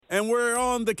And we're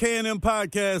on the K&M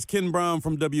podcast. Ken Brown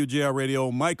from WGR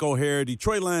Radio, Mike O'Hara,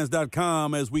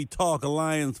 DetroitLions.com, as we talk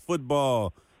Lions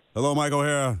football. Hello, Mike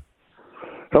O'Hara.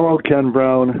 Hello, Ken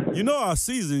Brown. You know our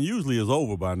season usually is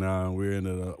over by now. We're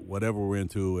into whatever we're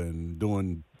into and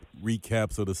doing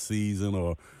recaps of the season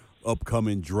or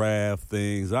upcoming draft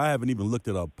things. I haven't even looked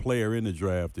at a player in the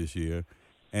draft this year,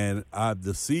 and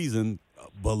the season,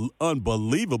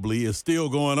 unbelievably, is still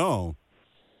going on.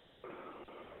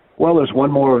 Well, there's one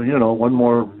more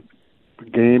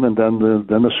game, and then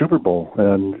the Super Bowl.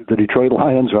 And the Detroit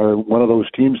Lions are one of those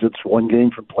teams that's one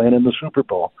game from playing in the Super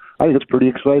Bowl. I think it's pretty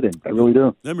exciting. I really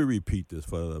do. Let me repeat this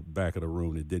for the back of the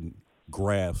room that didn't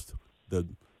grasp the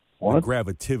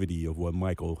gravity of what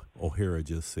Michael O'Hara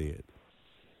just said.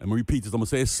 I'm going to repeat this. I'm going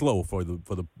to say it slow for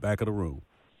the back of the room.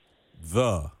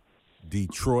 The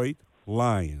Detroit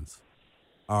Lions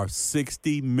are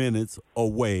 60 minutes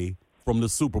away from the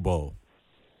Super Bowl.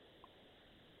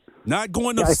 Not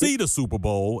going to see the Super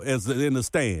Bowl as in the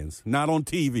stands, not on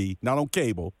TV, not on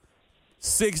cable.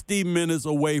 60 minutes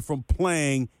away from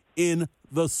playing in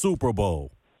the Super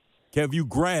Bowl. Have you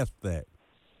grasped that?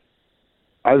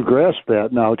 I've grasped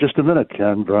that. Now, just a minute,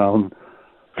 Ken Brown.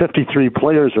 53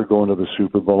 players are going to the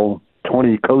Super Bowl,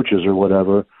 20 coaches or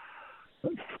whatever,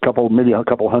 maybe a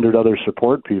couple hundred other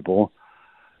support people,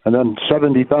 and then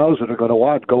 70,000 are going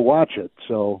to go watch it.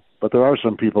 So, but there are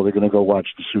some people that are going to go watch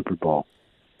the Super Bowl.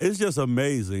 It's just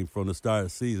amazing from the start of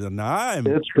the season. Now,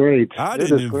 it's great. I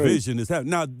didn't envision this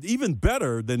happening. Now, even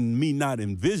better than me not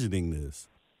envisioning this,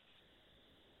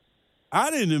 I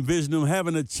didn't envision them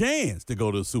having a chance to go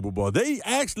to the Super Bowl. They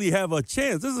actually have a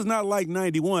chance. This is not like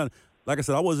 91. Like I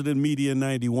said, I wasn't in media in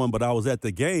 91, but I was at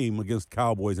the game against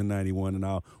Cowboys in 91, and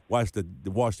I watched the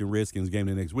Washington Redskins game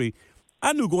the next week.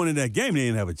 I knew going into that game they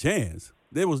didn't have a chance.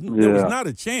 There was not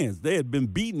a chance. They had been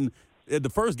beaten at the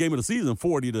first game of the season,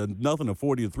 40-0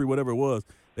 or 40-3, whatever it was.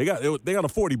 They got a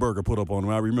 40 burger put up on them,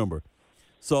 I remember.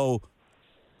 So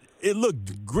it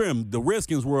looked grim. The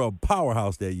Redskins were a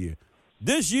powerhouse that year.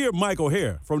 This year, Mike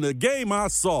O'Hara, from the game I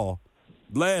saw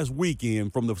last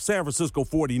weekend from the San Francisco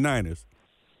 49ers,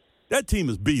 that team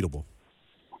is beatable.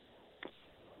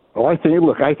 Oh, I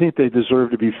think they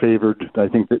deserve to be favored. I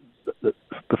think that the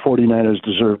 49ers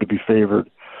deserve to be favored.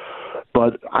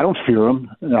 But I don't fear them.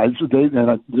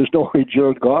 There's no way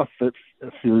Jared Goff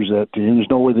fears that team. There's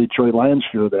no way the Detroit Lions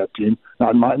fear that team.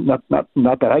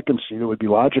 Not that I can see. It would be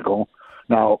logical.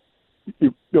 Now,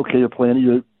 you're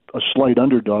playing a slight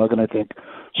underdog, and I think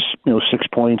 6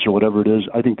 points or whatever it is.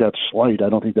 I think that's slight. I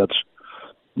don't think that's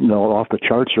off the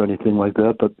charts or anything like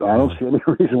that. But I don't see any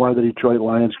reason why the Detroit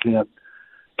Lions can't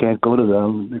go to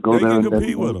them. They can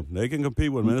compete with them. They can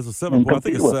compete with them. It's a 7 point. I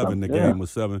think it's 7. The game was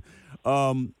 7.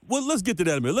 Well, let's get to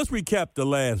that in a minute. Let's recap the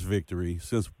last victory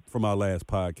from our last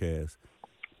podcast.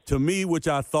 To me, which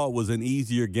I thought was an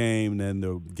easier game than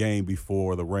the game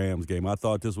before, the Rams game. I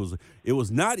thought it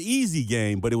was not easy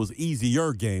game, but it was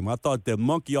easier game. I thought the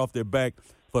monkey off their back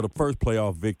for the first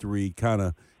playoff victory kind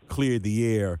of cleared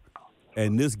the air,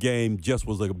 and this game just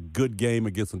was a good game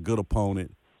against a good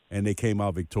opponent, and they came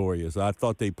out victorious. I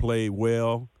thought they played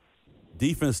well.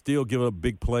 Defense still give up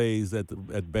big plays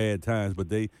at bad times, but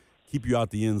they keep you out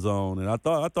the end zone. And I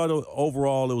thought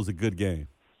overall it was a good game.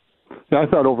 Yeah, I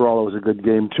thought overall it was a good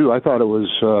game too. I thought it was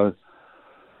a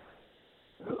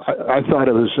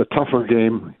tougher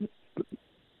game.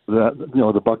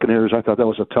 The Buccaneers. I thought that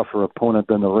was a tougher opponent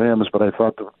than the Rams. But I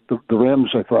thought the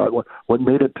Rams. I thought what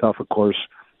made it tough, of course,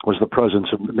 was the presence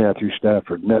of Matthew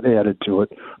Stafford, and that added to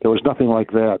it. There was nothing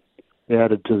like that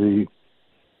added to the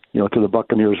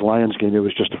Buccaneers-Lions game. It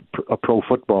was just a pro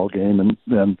football game, and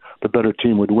the better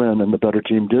team would win, and the better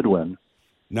team did win.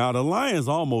 Now, the Lions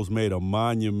almost made a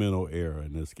monumental error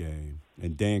in this game,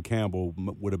 and Dan Campbell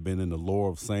would have been in the lore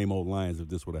of same old Lions if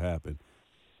this would have happened.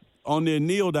 On their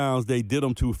kneel downs, they did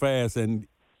them too fast, and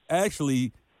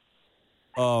actually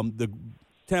the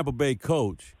Tampa Bay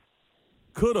coach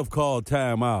could have called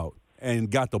timeout and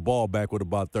got the ball back with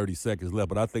about 30 seconds left,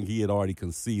 but I think he had already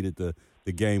conceded the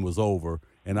game was over.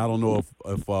 And I don't know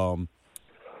if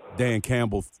Dan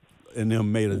Campbell and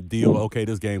them made a deal, okay,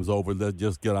 this game's over, let's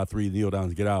just get our 3 kneel downs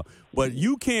and get out. But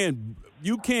you can't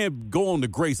go on the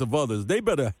grace of others. They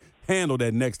better handle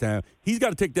that next time. He's got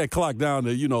to take that clock down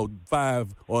to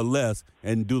 5 or less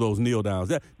and do those kneel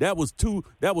downs. That was too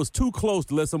close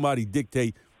to let somebody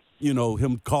dictate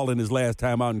him calling his last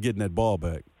time out and getting that ball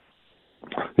back.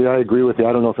 Yeah, I agree with you.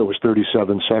 I don't know if it was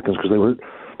 37 seconds because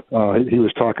he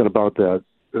was talking about that.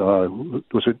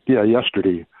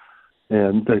 Yesterday,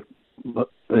 and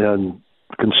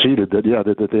conceded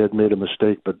that they had made a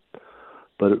mistake, but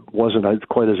but it wasn't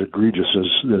quite as egregious as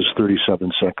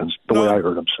 37 seconds, the way I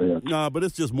heard him say it. No, but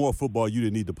it's just more football you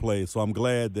didn't need to play. So I'm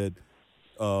glad that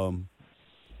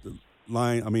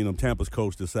Tampa's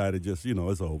coach decided just,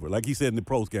 it's over. Like he said in the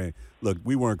post game, look,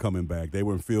 we weren't coming back. They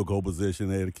were in field goal position.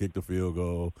 They had to kick the field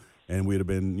goal, and we'd have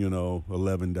been,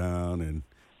 11 down, and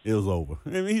it was over. I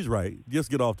mean, he's right.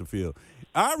 Just get off the field.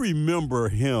 I remember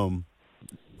him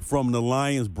from the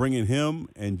Lions bringing him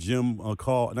and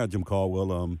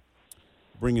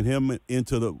bringing him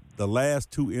into the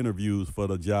last two interviews for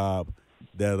the job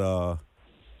that,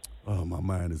 my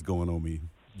mind is going on me,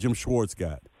 Jim Schwartz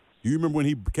got. You remember when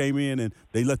he came in and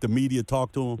they let the media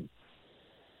talk to him?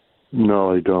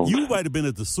 No, I don't. You might have been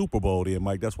at the Super Bowl then,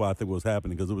 Mike. That's why I think it was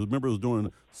happening, because remember it was during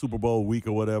the Super Bowl week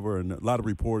or whatever, and a lot of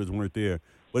reporters weren't there.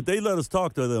 But they let us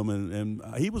talk to them, and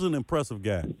he was an impressive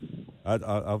guy. I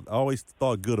always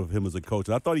thought good of him as a coach.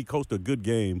 I thought he coached a good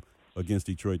game against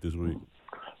Detroit this week.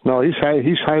 No, he's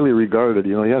highly regarded.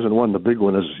 He hasn't won the big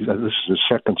one. This is his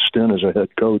second stint as a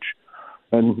head coach,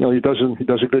 and he does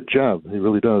a good job. He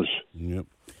really does. Yep.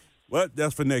 Well,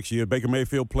 that's for next year. Baker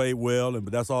Mayfield played well,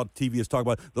 but that's all TV is talking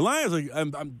about. The Lions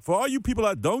are, for all you people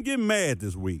out, don't get mad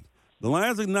this week. The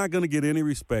Lions are not going to get any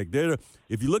respect.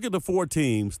 If you look at the four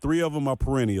teams, three of them are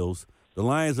perennials. The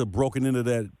Lions are broken into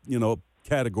that,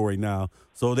 category now.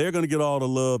 So they're going to get all the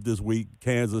love this week.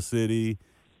 Kansas City,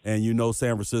 and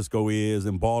San Francisco is,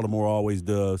 and Baltimore always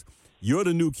does. You're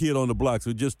the new kid on the block,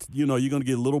 so just, you're going to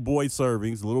get little boy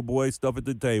servings, little boy stuff at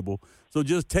the table. So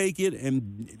just take it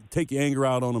and take your anger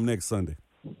out on them next Sunday.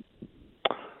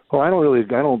 Well, I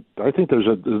think there's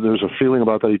a feeling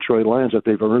about the Detroit Lions that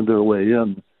they've earned their way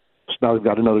in. So now they've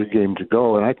got another game to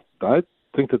go, and I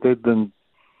think that they've been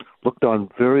looked on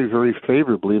very, very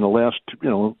favorably in the last,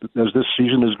 as this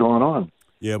season has gone on.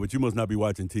 Yeah, but you must not be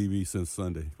watching TV since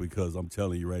Sunday, because I'm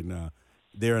telling you right now,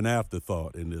 they're an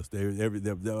afterthought in this.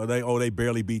 They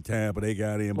barely beat Tampa. They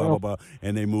got in, blah, blah, blah,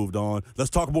 and they moved on. Let's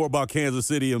talk more about Kansas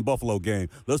City and Buffalo game.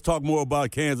 Let's talk more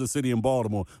about Kansas City and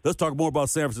Baltimore. Let's talk more about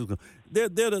San Francisco. They're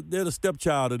the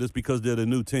stepchild of this because they're the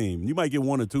new team. You might get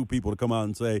one or two people to come out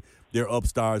and say they're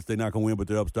upstarts. They're not going to win, but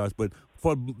they're upstarts. But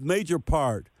for major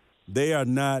part, they are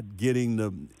not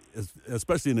getting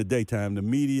especially in the daytime, the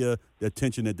media, the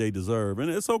attention that they deserve.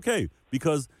 And it's okay,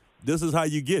 because this is how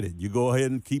you get it. You go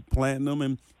ahead and keep planting them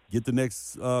and get the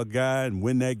next guy and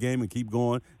win that game and keep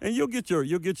going, and you'll get your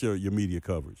media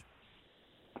coverage.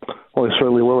 Well, they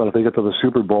certainly will. And if they get to the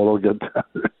Super Bowl, they'll get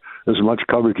as much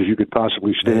coverage as you could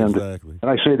possibly stand. Exactly. And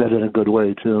I say that in a good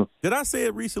way, too. Did I say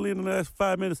it recently in the last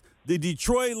 5 minutes? The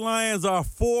Detroit Lions are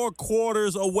 4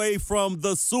 quarters away from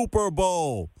the Super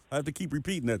Bowl. I have to keep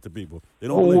repeating that to people. They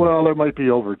don't believe well, there might be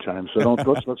overtime, so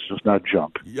let's just not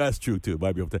jump. That's true, too.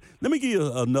 Might be overtime. Let me give you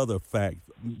another fact,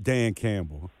 Dan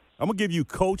Campbell. I'm going to give you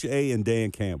Coach A and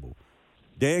Dan Campbell.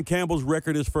 Dan Campbell's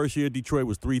record his first year at Detroit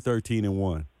was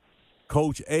 3-13-1.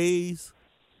 Coach A's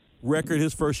record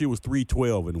his first year was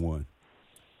 3-12-1.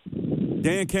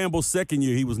 Dan Campbell's second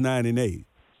year, he was 9-8.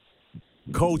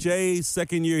 Coach A's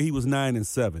second year, he was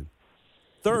 9-7.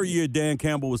 Third year, Dan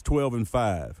Campbell was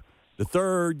 12-5. The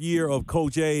third year of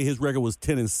Coach A, his record was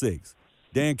 10-6.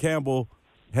 Dan Campbell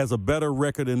has a better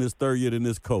record in his third year than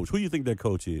this coach. Who do you think that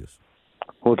coach is?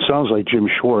 Well, it sounds like Jim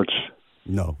Schwartz.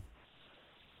 No.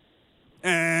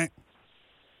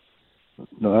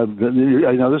 No,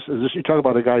 I know this. You talk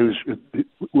about a guy who's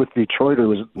with Detroit, or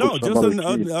was no, just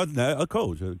a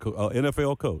coach, an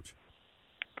NFL coach.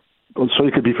 So he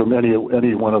could be from any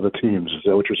one of the teams. Is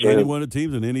that what you're saying? Any one of the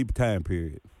teams in any time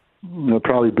period.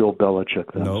 Probably Bill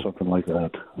Belichick, then, nope. Something like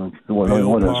that. Bill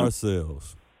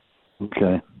Parcells.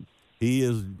 Okay. He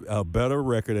is a better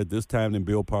record at this time than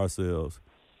Bill Parcells.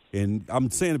 And I'm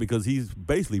saying it because he's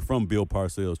basically from Bill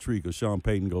Parcells' tree, because Sean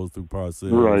Payton goes through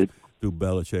Parcells, right, through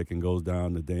Belichick, and goes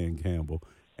down to Dan Campbell.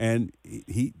 And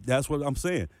that's what I'm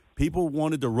saying. People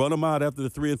wanted to run him out after the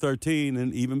 3-13,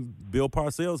 and even Bill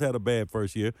Parcells had a bad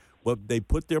first year. But they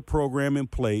put their program in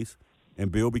place,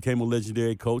 and Bill became a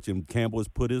legendary coach, and Campbell has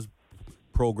put his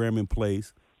program in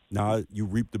place. Now you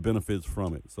reap the benefits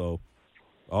from it. So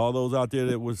all those out there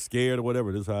that were scared or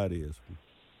whatever, this is how it is.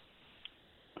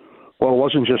 Well, it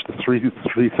wasn't just the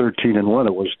 3-13-1.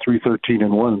 It was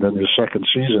 3-13-1, and then the second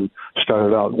season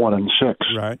started out 1-6.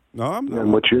 Right. No,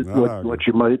 and what you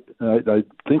might, I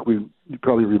think you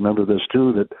probably remember this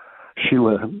too, that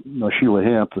Sheila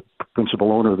Hamp, the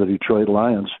principal owner of the Detroit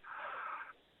Lions,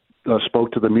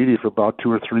 spoke to the media for about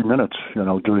 2 or 3 minutes,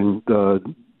 during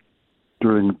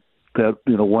that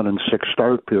 1-6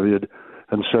 start period,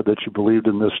 and said that she believed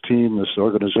in this team, this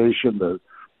organization,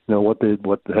 what the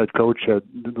head coach had,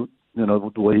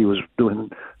 the way he was doing.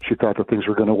 She thought that things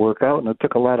were going to work out, and it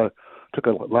took a lot of took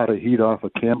a lot of heat off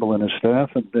of Campbell and his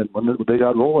staff, and when they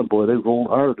got rolling, boy, they rolled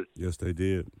hard. Yes, they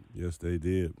did. Yes, they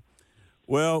did.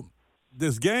 Well,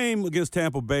 this game against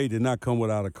Tampa Bay did not come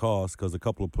without a cost because a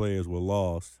couple of players were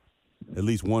lost. At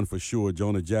least one for sure.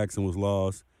 Jonah Jackson was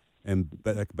lost, and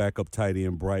backup tight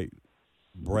end Brock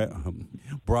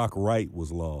Wright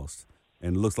was lost.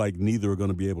 And it looks like neither are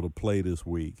going to be able to play this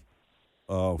week.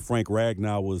 Frank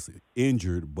Ragnow was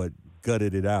injured but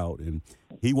gutted it out, and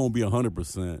he won't be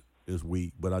 100% this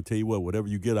week. But I tell you what, whatever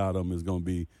you get out of him is going to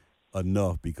be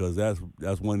enough because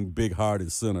that's one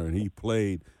big-hearted center, and he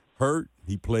played hurt,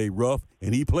 he played rough,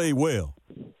 and he played well.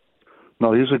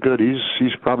 No, he's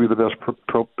probably the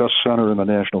best center in the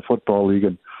National Football League,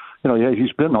 and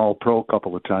he's been All-Pro a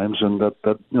couple of times, and that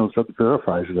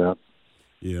verifies that.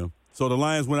 Yeah. So the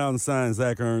Lions went out and signed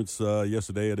Zach Ertz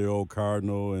yesterday at their old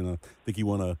Cardinal, and I think he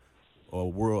won a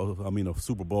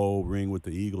Super Bowl ring with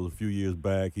the Eagles a few years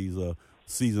back. He's a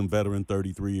seasoned veteran,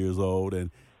 33 years old, and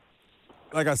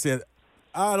like I said,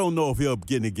 I don't know if he'll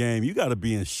get in the game. You got to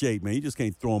be in shape, man. You just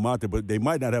can't throw him out there. But they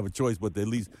might not have a choice but to at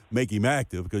least make him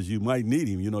active because you might need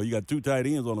him. You got two tight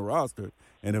ends on the roster,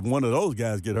 and if one of those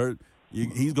guys get hurt,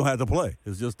 he's going to have to play.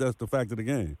 That's the fact of the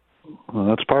game. Well,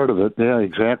 that's part of it. Yeah,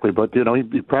 exactly. But,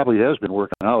 he probably has been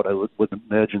working out. I would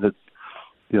imagine that,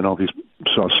 if he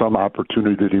saw some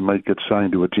opportunity that he might get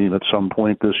signed to a team at some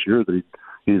point this year, that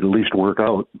he'd at least work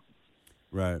out.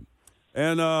 Right.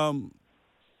 And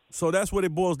so that's what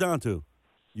it boils down to.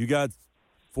 You got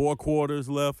 4 quarters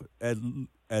left at the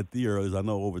Euros. I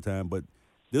know overtime, but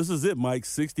this is it, Mike.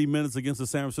 60 minutes against the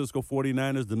San Francisco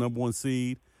 49ers, the number 1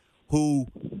 seed, who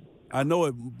I know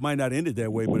it might not end it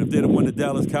that way, but if they'd have won the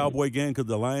Dallas Cowboy game, could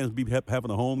the Lions be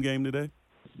having a home game today?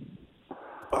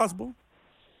 Possible.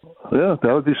 Yeah,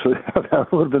 that would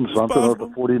have been something. Or the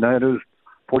 49ers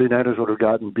would have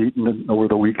gotten beaten over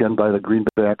the weekend by the Green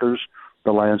Bay Packers.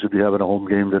 The Lions would be having a home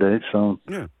game today, so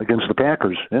against the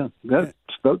Packers. Yeah.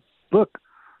 Look,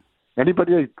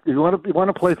 anybody you want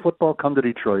to play football, come to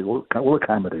Detroit. We'll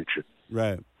accommodate you.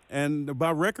 Right. And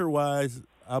by record-wise,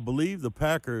 I believe the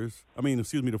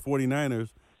 49ers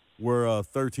were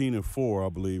 13-4, I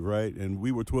believe, right? And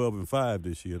we were 12-5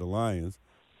 this year, the Lions.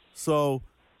 So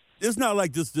it's not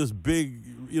like this big,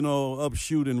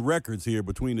 upshoot in records here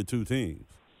between the two teams.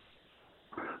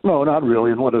 No, not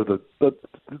really. And what are the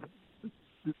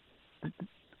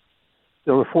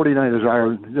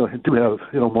 49ers do have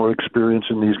more experience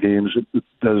in these games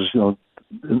as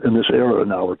in this era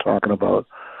now we're talking about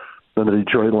than the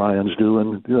Detroit Lions do,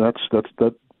 and that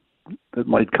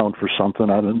might count for something.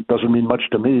 It doesn't mean much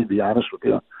to me, to be honest with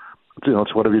you.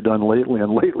 It's what have you done lately?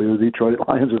 And lately, the Detroit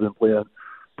Lions have been playing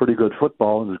pretty good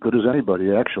football and as good as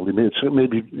anybody actually. Except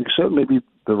maybe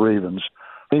the Ravens.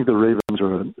 I think the Ravens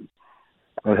are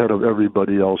ahead of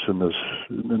everybody else in this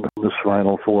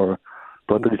Final Four.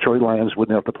 But the Detroit Lions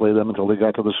wouldn't have to play them until they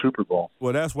got to the Super Bowl.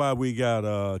 Well, that's why we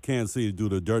got Kansas City to do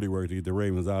the dirty work to get the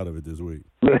Ravens out of it this week.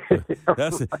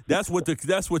 That's what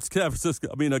San Francisco,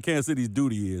 Kansas City's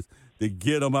duty is, to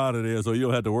get them out of there so you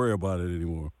don't have to worry about it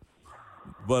anymore.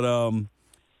 But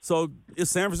so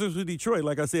it's San Francisco, Detroit,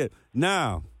 like I said.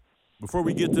 Now, before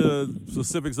we get to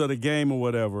specifics of the game or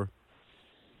whatever,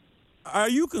 are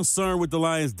you concerned with the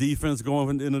Lions' defense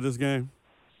going into this game?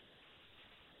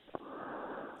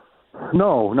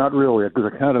 No, not really,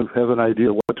 because I kind of have an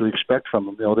idea what to expect from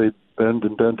them. They bend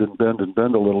and bend and bend and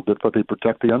bend a little bit, but they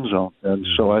protect the end zone. And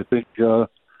so I think I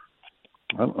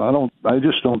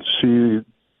just don't see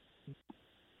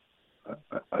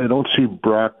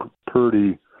Brock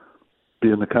Purdy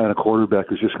being the kind of quarterback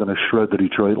who's just going to shred the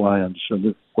Detroit Lions.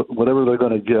 And whatever they're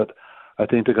going to get, I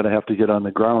think they're going to have to get on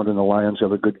the ground, and the Lions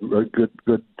have a good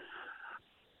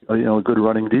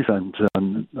running defense,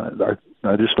 and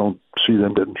I just don't see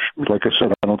them getting. Like I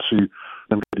said, I don't see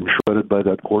them getting shredded by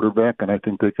that quarterback, and I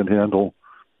think they can handle.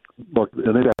 Look,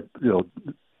 and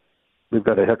they've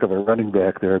got a heck of a running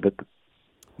back there, but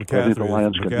McCaffrey's a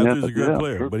good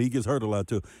player, sure. But he gets hurt a lot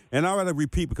too. And I got to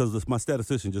repeat because my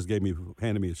statistician just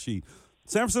handed me a sheet.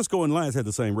 San Francisco and Lions had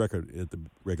the same record at the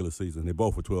regular season. They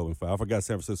both were 12-5. I forgot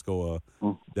San Francisco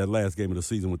that last game of the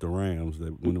season with the Rams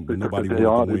when nobody wanted to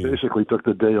win. They basically took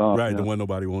the day off. Right, when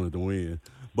nobody wanted to win.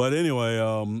 But anyway,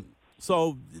 look,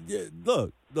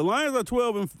 the Lions are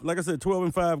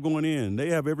 12-5 going in. They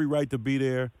have every right to be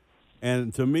there.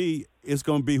 And to me, it's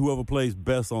going to be whoever plays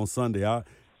best on Sunday.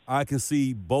 I can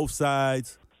see both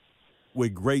sides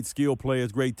with great skill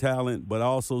players, great talent, but I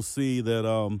also see that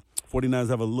 49ers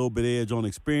have a little bit of edge on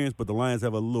experience, but the Lions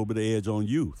have a little bit of edge on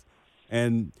youth.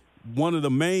 And one of the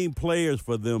main players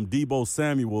for them, Deebo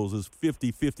Samuels, is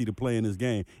 50-50 to play in this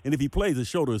game. And if he plays, his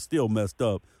shoulder is still messed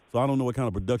up. So I don't know what kind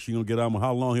of production you're going to get out of him,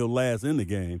 how long he'll last in the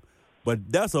game.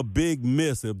 But that's a big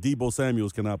miss if Deebo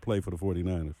Samuels cannot play for the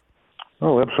 49ers.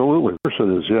 Oh, absolutely. Of course it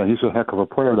is. Yeah, he's a heck of a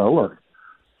player. Now, look,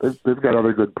 they've got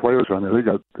other good players on there.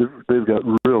 They've got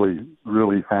really,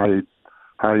 really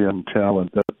high-end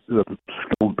talent at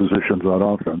skilled positions on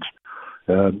offense.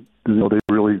 And, they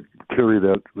really carry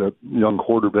that young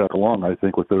quarterback along, I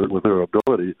think, with their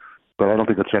ability. But I don't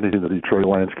think it's anything that Detroit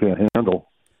Lions can't handle.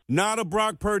 Not a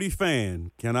Brock Purdy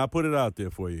fan. Can I put it out there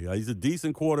for you? He's a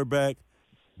decent quarterback.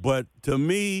 But to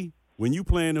me, when you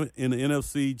play in the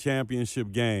NFC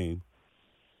Championship game,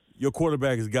 your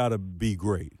quarterback has got to be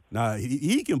great. Now,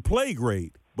 he can play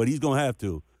great, but he's going to have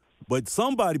to. But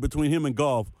somebody between him and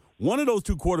Goff, one of those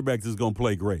two quarterbacks is going to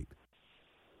play great.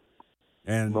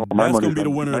 And that's going to be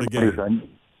the winner of the game.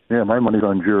 My money's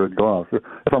on Jared Goff. If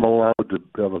I'm allowed to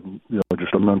have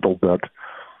just a mental bet,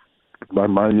 my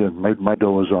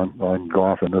dough is on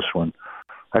Goff in this one.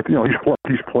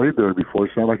 He's played there before.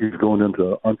 It's not like he's going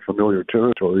into unfamiliar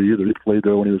territory either. He played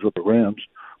there when he was with the Rams.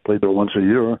 Played there once a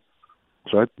year.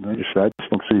 So I just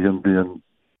don't see him being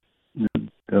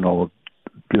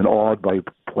awed by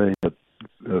playing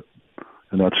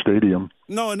in that stadium.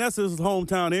 No, and that's his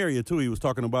hometown area too. He was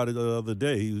talking about it the other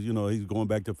day. He's going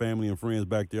back to family and friends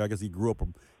back there. I guess he grew up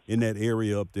in that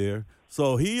area up there,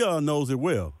 so he knows it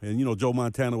well. And Joe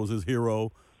Montana was his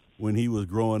hero when he was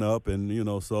growing up,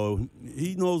 and so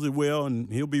he knows it well, and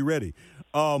he'll be ready.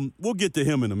 We'll get to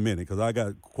him in a minute because I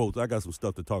got quotes. I got some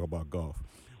stuff to talk about golf,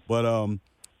 but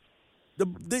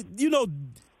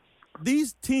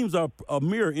these teams are a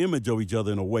mirror image of each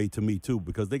other in a way to me too,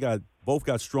 because they both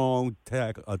got strong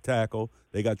tackle.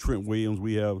 They got Trent Williams.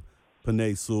 We have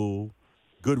Penei Sewell.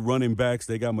 Good running backs.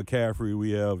 They got McCaffrey.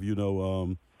 We have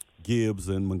Gibbs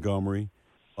and Montgomery.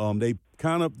 They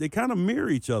kind of mirror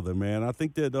each other, man. I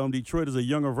think that Detroit is a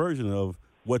younger version of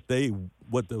what the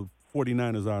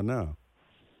 49ers are now.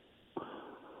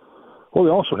 Well, they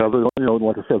also have,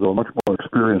 like I said, they're a much more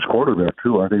experienced quarterback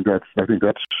too. I think that's if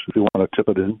you want to tip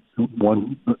it in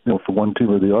one, for one team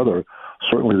or the other,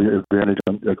 certainly the advantage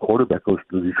at quarterback goes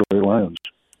to the Detroit Lions.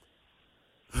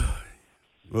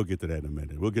 We'll get to that in a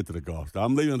minute. We'll get to the golf stuff.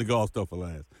 I'm leaving the golf stuff for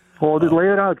last. Well, just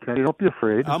lay it out, Kenny. Don't be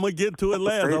afraid. I'm gonna get to it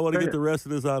last. I want to get the rest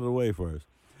of this out of the way first.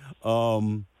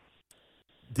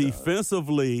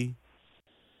 Defensively,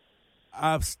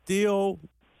 I still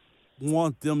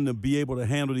want them to be able to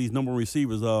handle these number of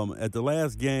receivers. At the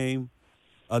last game,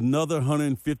 another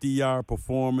 150-yard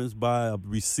performance by a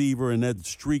receiver, and that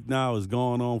streak now has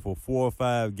gone on for 4 or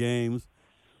 5 games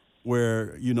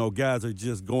where, guys are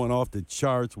just going off the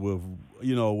charts with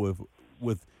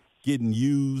getting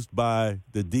used by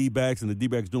the D-backs, and the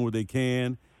D-backs doing what they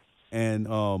can. And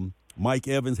Mike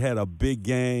Evans had a big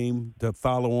game to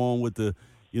follow on with the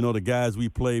guys we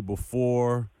played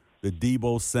before, the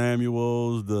Deebo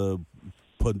Samuels, the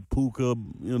Puka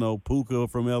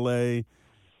from L.A.,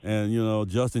 and,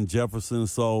 Justin Jefferson.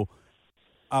 So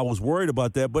I was worried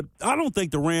about that. But I don't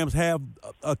think the Rams have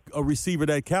a receiver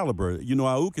that caliber.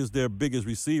 Ayuk is their biggest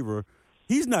receiver.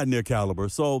 He's not near caliber.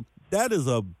 So that is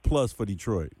a plus for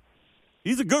Detroit.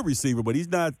 He's a good receiver, but he's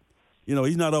not,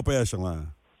 he's not upper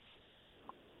echelon.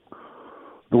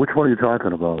 Which one are you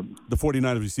talking about? The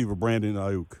 49ers receiver, Brandon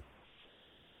Ayuk.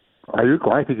 I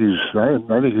think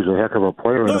he's a heck of a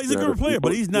player. No, he's a good player,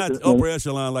 but he's not upper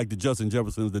echelon like the Justin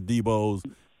Jeffersons, the Deebos,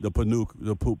 the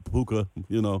Puka.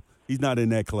 He's not in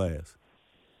that class.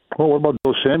 Well, what about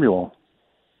Bill Samuel?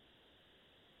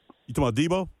 You talking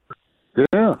about Deebo?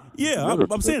 Yeah. Yeah,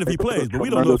 I'm saying if he plays, but we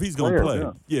don't know if he's going to play.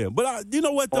 Yeah, but you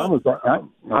know what, though?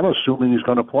 I'm assuming he's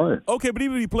going to play. Okay, but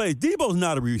even if he plays, Deebo's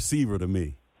not a receiver to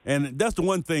me. And that's the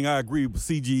one thing I agree with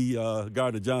C.G.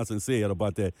 Gardner-Johnson said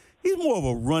about that. He's more of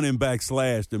a running back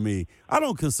slash to me. I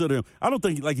don't consider him. I don't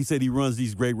think, like he said, he runs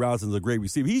these great routes and is a great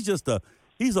receiver. He's just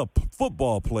he's a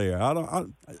football player.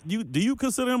 Do you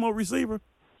consider him a receiver?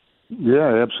 Yeah,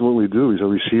 I absolutely do. He's a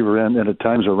receiver and at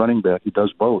times a running back. He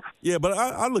does both. Yeah, but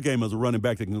I look at him as a running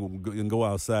back that can go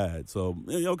outside. So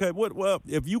okay, well,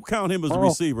 if you count him as a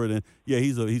receiver, then yeah,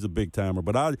 he's a big timer.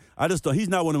 But I just thought he's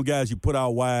not one of them guys you put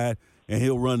out wide and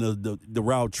he'll run the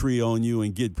route tree on you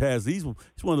and get past. He's one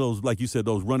of those, like you said,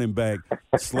 those running back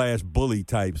 / bully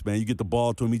types, man. You get the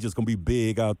ball to him, he's just going to be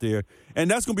big out there.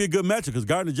 And that's going to be a good matchup because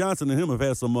Gardner-Johnson and him have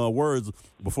had some words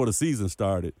before the season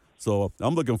started. So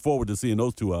I'm looking forward to seeing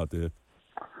those two out there.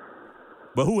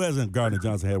 But who hasn't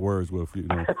Gardner-Johnson had words with?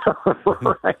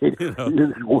 Right.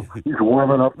 He's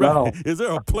warming up now. Right. Is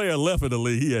there a player left in the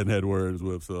league he hadn't had words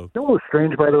with? So. It was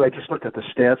strange, by the way. I just looked at the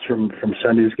stats from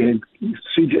Sunday's game.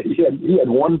 CJ, he had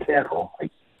one tackle.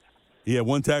 He had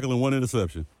one tackle and one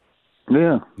interception.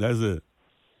 Yeah. That's it.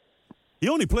 He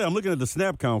only played, I'm looking at the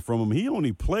snap count from him. He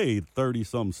only played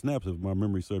 30-something snaps, if my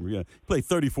memory serves me. Yeah, he played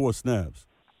 34 snaps.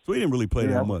 So he didn't really play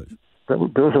that much. That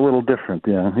was a little different,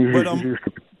 yeah.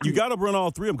 You got to run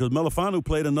all three of them because Melifonwu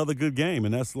played another good game,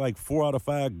 and that's like 4 out of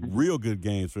 5 real good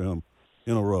games for him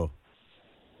in a row.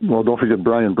 Well, don't forget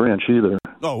Brian Branch either.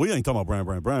 Oh, we ain't talking about Brian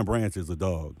Branch. Brian Branch is a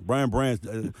dog. Brian Branch,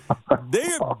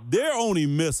 they're only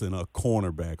missing a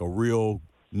cornerback, a real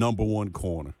number one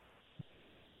corner.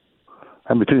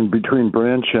 And between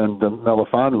Branch and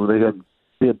Melifonwu, they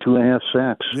had 2.5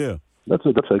 sacks. Yeah. That's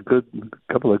a good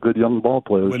couple of good young ball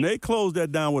players. When they close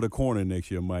that down with a corner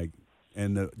next year, Mike,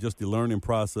 and just the learning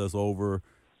process over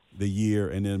the year,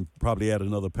 and then probably add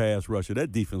another pass rusher,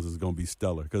 that defense is going to be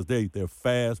stellar because they're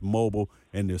fast, mobile,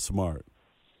 and they're smart.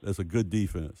 That's a good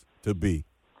defense to be.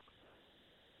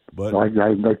 But I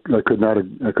could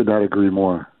not agree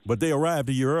more. But they arrived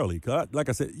a year early. Like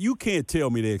I said, you can't tell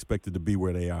me they expected to be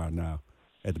where they are now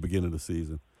at the beginning of the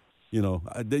season. You know,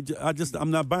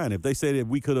 I'm not buying it. If they say that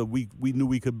we knew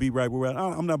we could be right where we're at,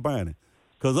 I'm not buying it.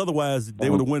 Because otherwise, they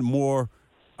would have went more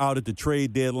out at the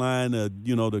trade deadline,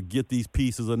 to get these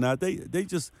pieces or not. It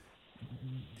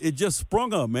just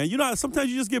sprung up, man. You know,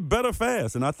 sometimes you just get better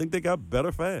fast, and I think they got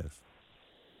better fast.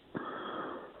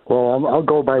 Well, I'll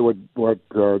go by what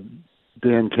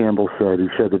Dan Campbell said. He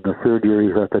said that in the third year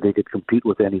he thought that they could compete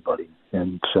with anybody,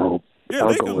 and so yeah,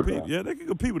 they can compete. Yeah, they can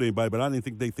compete with anybody, but I didn't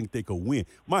think they could win.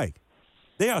 Mike,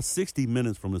 they are 60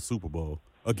 minutes from the Super Bowl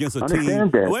against a team.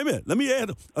 Wait a minute, let me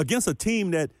add against a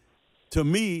team that, to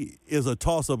me, is a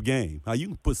toss-up game. Now you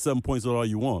can put 7 points on all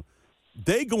you want.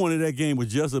 They go into that game with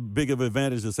just as big of an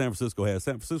advantage as San Francisco has.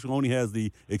 San Francisco only has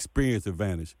the experience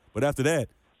advantage, but after that,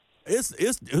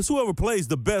 it's whoever plays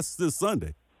the best this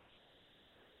Sunday.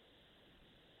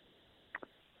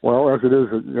 Well, as it is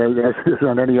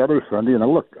on any other Sunday, and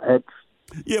look,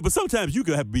 but sometimes you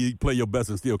could play your best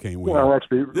and still can't win. Well,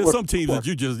 there's some teams that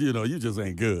you just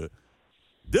ain't good.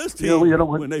 This team,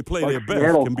 when they play their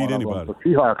best, can beat anybody.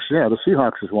 The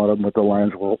Seahawks is one of them with the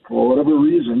Lions. Well, for whatever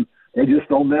reason, they just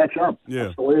don't match up. Yeah.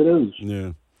 That's the way it is.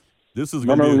 Yeah. This is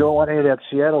you don't want any of that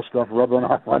Seattle stuff rubbing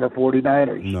off on the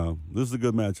 49ers. No, this is a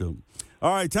good matchup.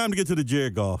 All right, time to get to the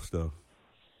Jared Goff stuff.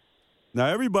 Now,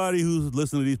 everybody who's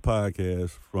listening to these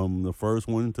podcasts, from the first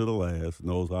one to the last,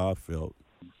 knows how I felt.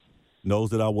 Knows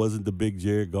that I wasn't the big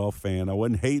Jared Goff fan. I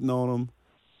wasn't hating on him,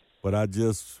 but I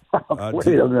wait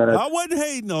a minute. I wasn't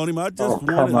hating on him. I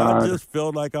just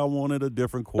felt like I wanted a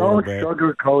different quarterback. Don't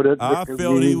sugarcoat it. I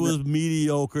felt he was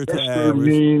mediocre to average.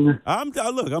 Mean. I'm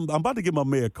about to get my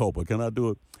mea culpa. Can I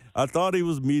do it? I thought he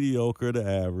was mediocre to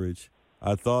average.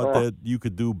 I thought that you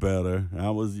could do better.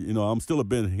 I'm still a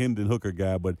Ben Hendon Hooker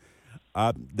guy, but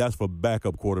that's for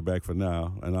backup quarterback for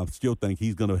now, and I still think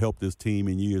he's going to help this team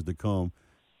in years to come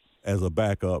as a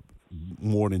backup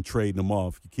more than trading them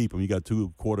off. You keep them. You got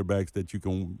 2 quarterbacks that you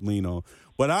can lean on.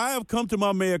 But I have come to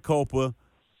my mea culpa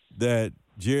that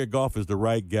Jared Goff is the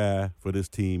right guy for this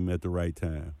team at the right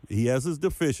time. He has his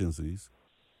deficiencies,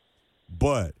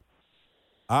 but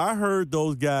I heard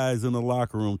those guys in the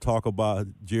locker room talk about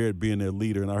Jared being their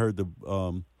leader, and I heard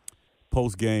the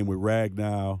post-game with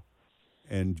Ragnow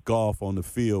and Goff on the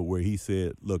field where he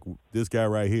said, look, this guy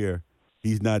right here,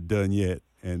 he's not done yet,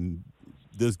 and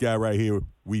this guy right here,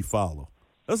 we follow.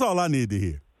 That's all I needed to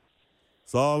hear.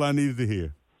 That's all I needed to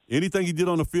hear. Anything he did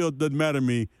on the field doesn't matter to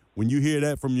me. When you hear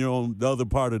that from the other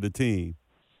part of the team,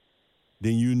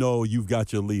 then you know you've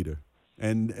got your leader.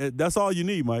 And that's all you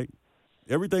need, Mike.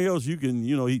 Everything else you can,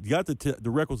 he got the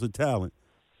requisite talent.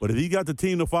 But if he got the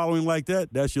team to follow him like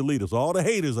that, that's your leader. So all the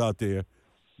haters out there,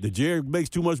 that Jared makes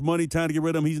too much money, trying to get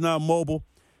rid of him, he's not mobile,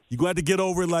 you're going to have to get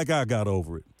over it like I got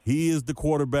over it. He is the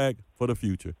quarterback for the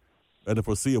future, and the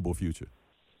foreseeable future.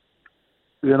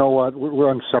 You know what? We're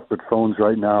on separate phones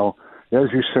right now. As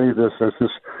you say this, as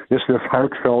this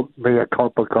heartfelt mea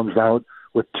culpa comes out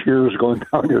with tears going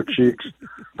down your cheeks,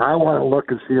 I want to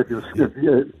look and see if you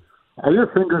are your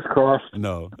fingers crossed?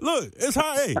 No. Look, it's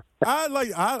hard. Hey,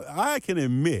 I can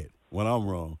admit when I'm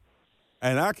wrong,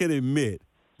 and I can admit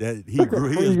that he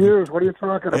grew. 3 years. What are you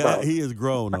talking about? He has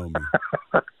grown on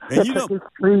me. And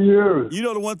 3 years. You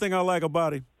know the one thing I like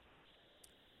about him?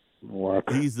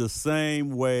 What? He's the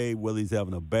same way whether he's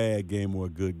having a bad game or a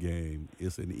good game.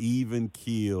 It's an even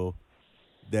keel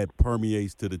that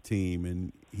permeates to the team,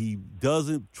 and he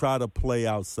doesn't try to play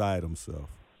outside himself.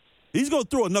 He's going to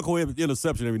throw a knuckle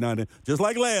interception every now and then. Just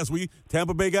like last week,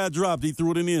 Tampa Bay got dropped. He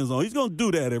threw it in the end zone. He's going to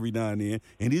do that every now and then,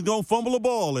 and he's going to fumble a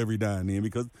ball every now and then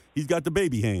because he's got the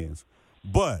baby hands.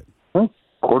 But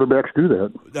quarterbacks do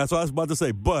that. That's what I was about to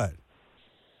say. But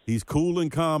he's cool and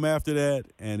calm after that,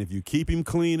 and if you keep him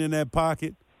clean in that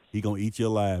pocket, he's going to eat you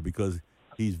alive because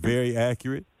he's very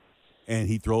accurate, and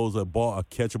he throws a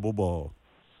catchable ball.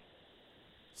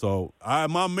 So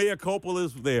my mea culpa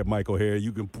is there, Mike O'Hara.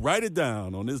 You can write it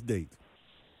down on this date.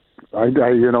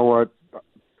 You know what?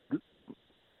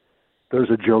 There's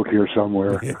a joke here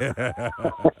somewhere.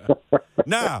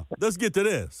 Now, let's get to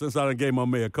this, since I done gave my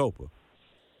mea culpa.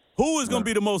 Who is going to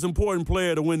be the most important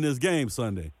player to win this game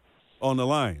Sunday on the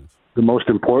Lions? The most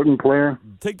important player?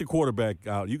 Take the quarterback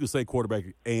out. You can say quarterback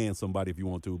and somebody if you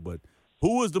want to, but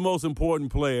who is the most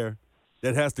important player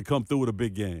that has to come through with a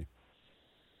big game?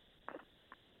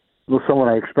 Well, someone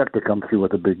I expect to come through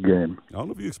with a big game. I don't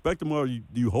know if you expect them or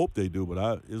you hope they do,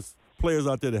 but it's players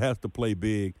out there that have to play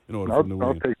big in order for them to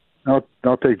win.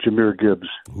 I'll take Jahmyr Gibbs.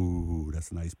 Ooh,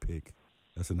 that's a nice pick.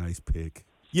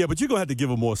 Yeah, but you're going to have to give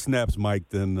him more snaps, Mike,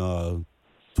 than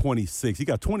 26. He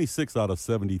got 26 out of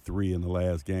 73 in the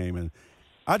last game, and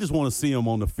I just want to see him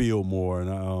on the field more.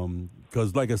 And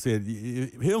because, like I said,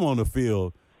 him on the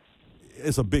field,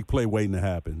 it's a big play waiting to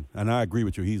happen. And I agree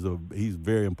with you. He's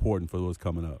very important for what's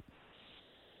coming up.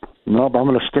 No, but I'm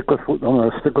going to stick with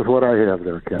what I have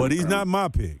there, Ken. But he's not my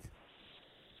pick.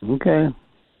 Okay.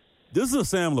 This is a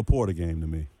Sam Laporta game to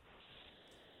me.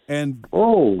 And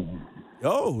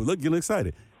look, getting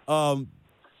excited. Well,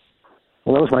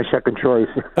 that was my second choice.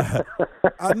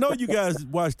 I know you guys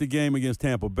watched the game against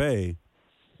Tampa Bay,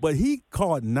 but he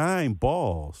caught 9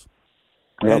 balls.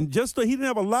 Yep. And he didn't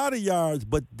have a lot of yards,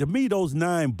 but to me, those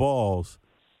 9 balls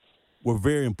were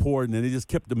very important, and they just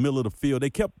kept the middle of the field.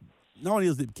 Not only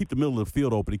does it keep the middle of the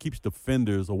field open, it keeps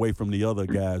defenders away from the other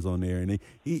guys on there, and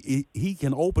he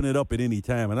can open it up at any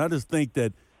time. And I just think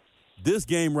that this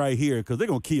game right here, because they're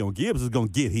going to key on Gibbs, is going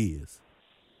to get his.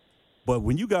 But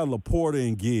when you got Laporta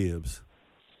and Gibbs,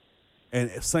 and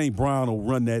St. Brown will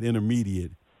run that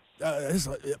intermediate,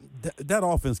 that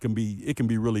offense can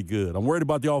be really good. I'm worried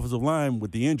about the offensive line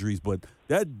with the injuries, but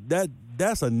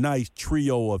that's a nice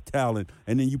trio of talent.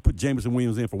 And then you put Jameson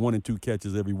Williams in for 1 and 2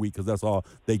 catches every week because that's all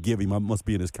they give him. It must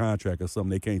be in his contract or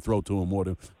something. They can't throw to him more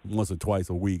than once or twice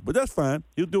a week. But that's fine.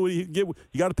 He'll do it. You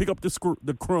got to pick up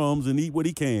the crumbs and eat what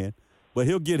he can, but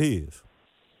he'll get his.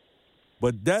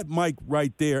 But that Mike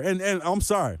right there, and I'm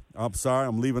sorry,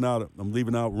 I'm leaving out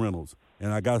Reynolds.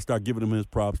 And I got to start giving him his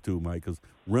props too, Mike, because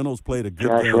Reynolds played a good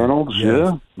game. Josh Reynolds,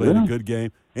 played a good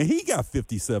game. And he got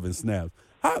 57 snaps.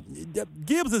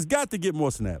 Gibbs has got to get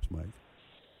more snaps, Mike.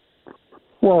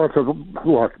 Well,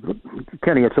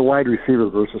 Kenny, it's a wide receiver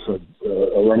versus a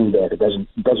running back. It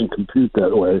doesn't compute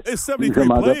that way. It's 73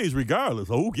 plays regardless.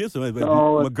 So who gets them?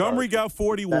 Montgomery got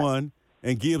 41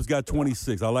 and Gibbs got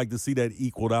 26. I like to see that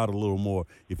equaled out a little more.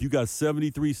 If you got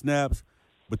 73 snaps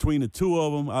between the two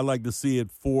of them, I like to see it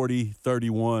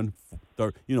 40-31,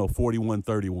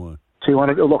 41-31. So you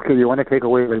want to take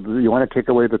away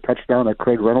the touchdown that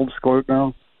Craig Reynolds scored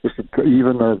now, just to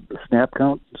even the snap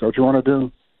count? Is that what you want to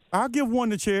do? I'll give one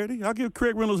to Charity. I'll give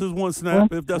Craig Reynolds his one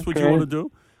snap if that's what you want to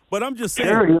do. But I'm just saying.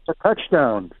 Charity, it's a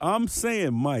touchdown. I'm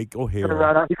saying Mike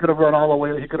O'Hara. He could have run all the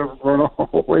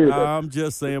way. I'm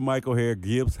just saying Mike O'Hara,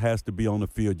 Gibbs has to be on the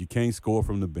field. You can't score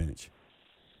from the bench.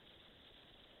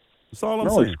 That's all I'm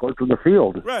saying. He scored from the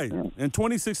field. Right. Yeah. And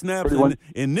 26 snaps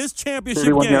in this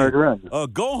championship game.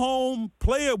 Go home,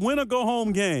 win or go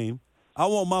home game. I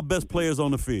want my best players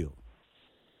on the field.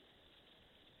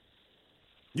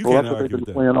 That's what they've been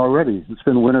playing already. It's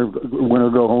been win or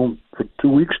go home for 2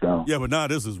 weeks now. Yeah, but now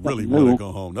this is really win or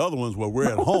go home. The other ones where we're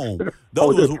at home. The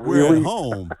other ones we're at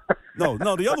home. No,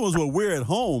 the other ones where we're at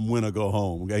home, win or go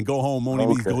home. And go home only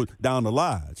means go down the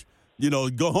lodge.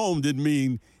 Go home didn't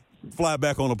mean fly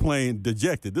back on a plane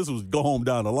dejected. This was go home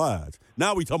down the lodge.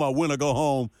 Now we talking about win or go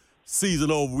home,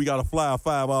 season over, we got to fly a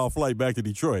 5-hour flight back to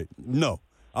Detroit. No,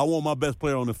 I want my best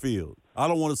player on the field. I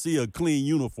don't want to see a clean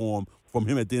uniform from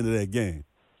him at the end of that game.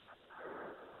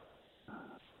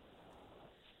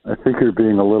 I think you're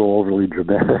being a little overly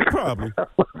dramatic. Probably.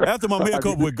 After my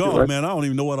makeup with golf, man, I don't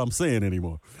even know what I'm saying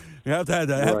anymore. I have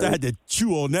to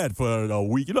chew on that for a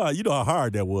week. You know how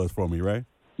hard that was for me, right?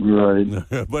 Right.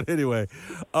 But anyway,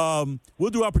 we'll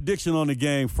do our prediction on the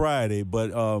game Friday.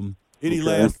 But any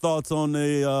last thoughts on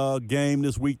the game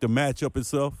this week, the matchup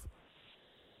itself?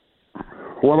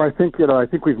 Well, I think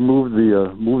we've moved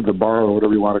the bar or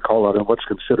whatever you want to call it, and what's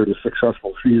considered a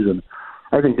successful season.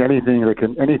 I think anything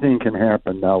can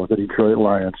happen now with the Detroit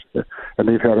Lions, and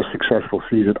they've had a successful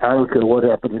season. I don't care what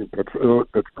happens in Pittsburgh.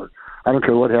 I don't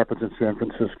care what happens in San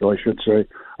Francisco. I should say.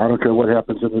 I don't care what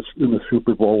happens in the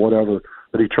Super Bowl. Whatever.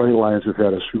 The Detroit Lions have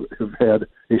had a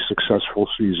successful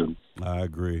season. I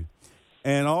agree,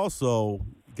 and also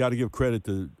got to give credit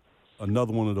to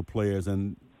another one of the players,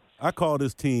 and I call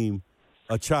this team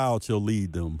 "A Child Shall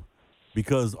Lead Them,"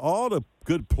 because all the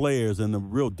good players and the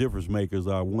real difference makers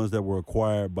are ones that were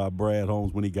acquired by Brad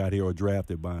Holmes when he got here or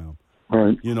drafted by him.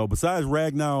 Right. Besides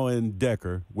Ragnow and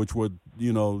Decker, which were,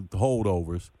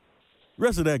 holdovers, the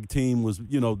rest of that team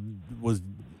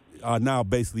are now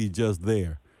basically just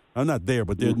there. I'm not there,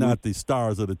 but they're not the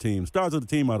stars of the team. Stars of the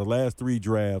team are the last 3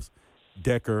 drafts,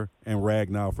 Decker and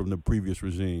Ragnow from the previous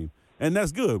regime. And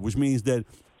that's good, which means that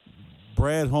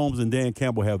Brad Holmes and Dan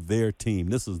Campbell have their team.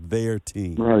 This is their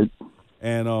team. Right.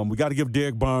 And we got to give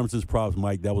Derek Barnes his props,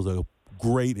 Mike. That was a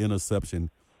great interception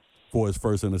for his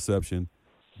first interception.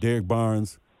 Derek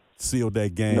Barnes sealed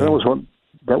that game. That was one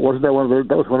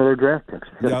of their draft picks.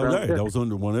 Yeah, right. That was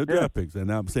under one of their draft picks.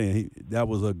 And I'm saying that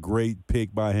was a great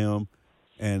pick by him.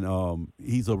 And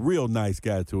he's a real nice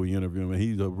guy to interview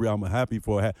him. I'm happy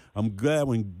for. I'm glad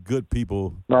when good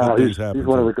people. He's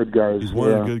one of the good guys. He's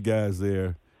one of the good guys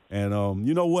there. And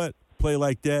you know what? Play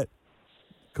like that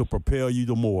could propel you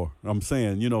to more. I'm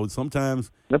saying,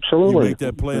 sometimes absolutely you make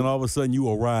that play and all of a sudden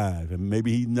you arrive, and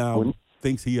maybe he now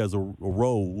thinks he has a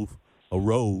rose.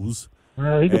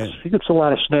 He gets a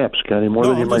lot of snaps, Kenny. More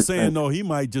than he might think. He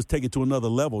might just take it to another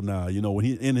level now. When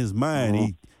he in his mind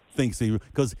he thinks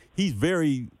because he's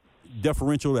very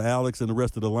deferential to Alex and the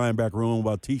rest of the linebacker room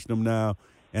about teaching them now.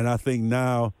 And I think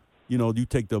now, you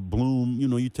take the bloom,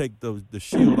 you take the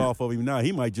shield off of him now.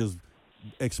 He might just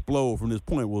explode from this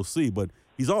point. We'll see, but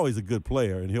he's always a good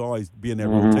player, and he'll always be in that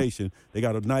rotation.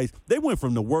 They went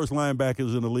from the worst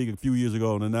linebackers in the league a few years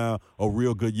ago to now a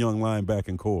real good young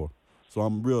linebacking core. So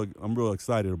I'm real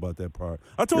excited about that part.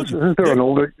 I told you. Isn't there an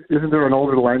older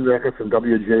linebacker from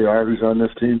WJR who's on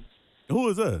this team? Who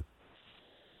is that?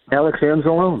 Alex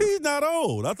Anzalone. He's not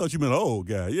old. I thought you meant an old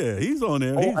guy. Yeah, he's on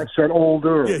there. I said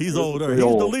older. Yeah, he's older. He's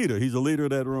the leader. He's the leader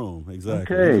of that room.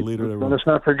 Exactly. Okay. He's the leader of that room. Let's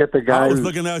not forget the guy. I was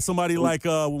looking at somebody like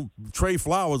Trey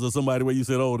Flowers or somebody where you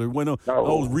said older. When those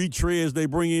retreads they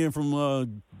bring in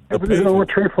from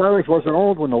Trey Flowers wasn't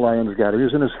old when the Lions got him. He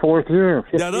was in his 4th year.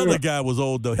 That other guy was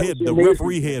old. The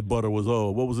referee head butter was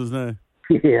old. What was his name?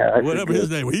 Yeah. Whatever his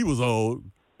name. He was old.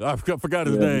 I forgot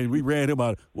his name. We ran him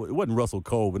out. It wasn't Russell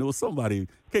Colvin. It was somebody.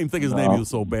 Can't even think his name. He was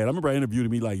so bad. I remember I interviewed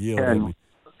him. He yelled at me.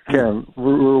 Ken,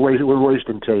 we're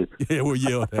wasting tape. Yeah, we're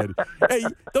yelling at him. Hey,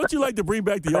 don't you like to bring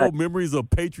back the old memories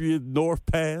of Patriot North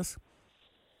Pass?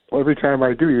 Well, every time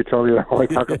I do, you tell me how I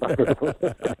talk about it.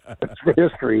 It's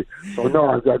history. So no,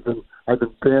 I've been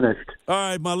banished. All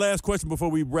right, my last question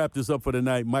before we wrap this up for the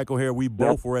night, Michael Hare. We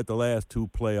both were at the last 2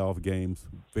 playoff games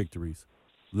victories.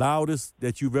 Loudest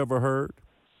that you've ever heard?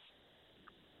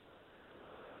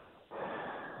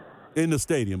 In the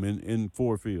stadium, in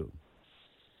Ford Field.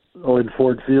 Oh, in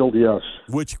Ford Field, yes.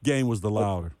 Which game was the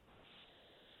louder?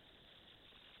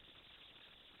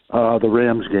 The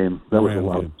Rams game. That was the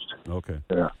loudest. Okay.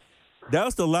 Yeah.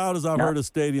 That's the loudest I've heard a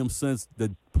stadium since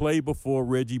the play before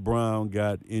Reggie Brown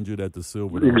got injured at the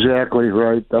Silver Dome. Exactly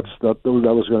right. That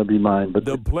was going to be mine. But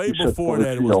the play before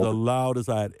that was the loudest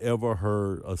I had ever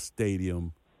heard a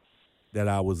stadium that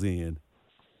I was in.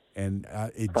 And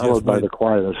it just by the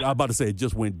quietest. I was about to say it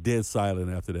just went dead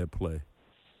silent after that play,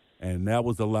 and that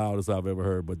was the loudest I've ever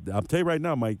heard. But I'll tell you right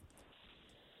now, Mike,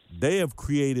 they have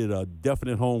created a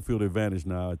definite home field advantage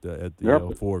now at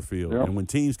the Ford Field. Yep. And when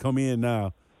teams come in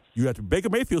now, you have to. Baker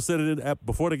Mayfield said it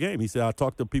before the game. He said, "I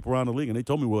talked to people around the league, and they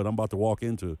told me what I'm about to walk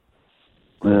into."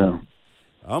 Yeah.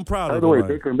 I'm proud of him. By the way,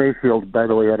 Baker Mayfield,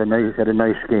 had a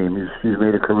nice game. He's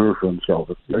made a career for himself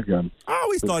again. I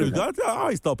always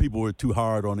thought people were too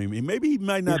hard on him. Maybe he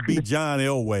might not be John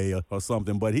Elway or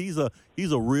something, but he's a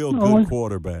real good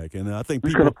quarterback, and I think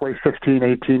he's going to play 15,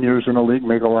 18 years in the league,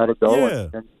 make a lot of dough,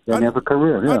 and have a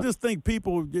career. Yeah. I just think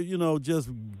people, just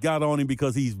got on him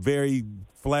because he's very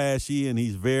flashy and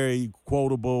he's very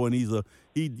quotable, and he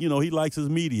likes his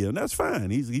media, and that's fine.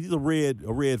 He's a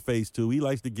red face too. He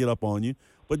likes to get up on you.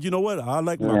 But you know what? I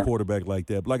like my quarterback like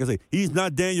that. But like I say, he's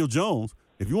not Daniel Jones.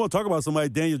 If you want to talk about somebody,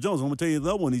 Daniel Jones, I'm going to tell you the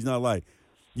other one he's not like.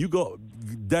 You go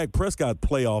Dak Prescott,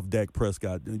 playoff Dak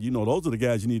Prescott. Those are the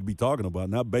guys you need to be talking about,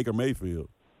 not Baker Mayfield.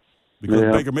 Because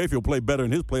Baker Mayfield played better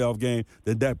in his playoff game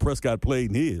than Dak Prescott played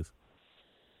in his.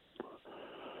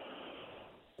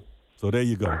 So there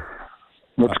you go.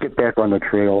 Let's get back on the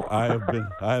trail. I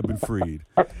have been freed.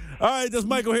 All right, that's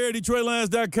Michael Hare,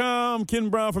 DetroitLions.com. Ken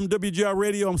Brown from WGR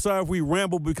Radio. I'm sorry if we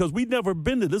ramble because we've never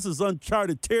been to this. Is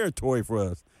uncharted territory for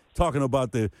us, talking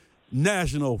about the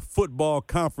National Football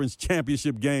Conference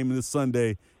Championship game this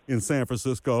Sunday in San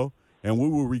Francisco. And we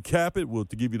will recap it.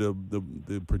 To give you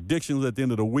the predictions at the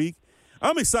end of the week.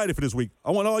 I'm excited for this week.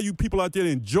 I want all you people out there to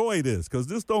enjoy this because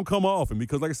this don't come often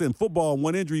because, like I said, in football,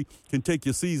 one injury can take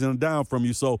your season down from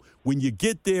you. So when you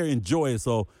get there, enjoy it.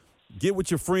 So get with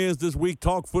your friends this week,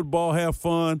 talk football, have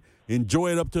fun,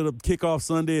 enjoy it up to the kickoff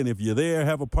Sunday. And if you're there,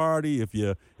 have a party. If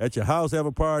you're at your house, have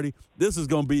a party. This is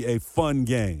going to be a fun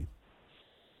game.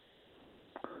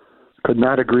 Could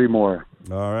not agree more.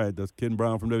 All right. That's Ken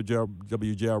Brown from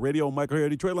WJR Radio. Michael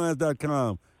Harry,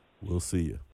 DetroitLions.com. We'll see you.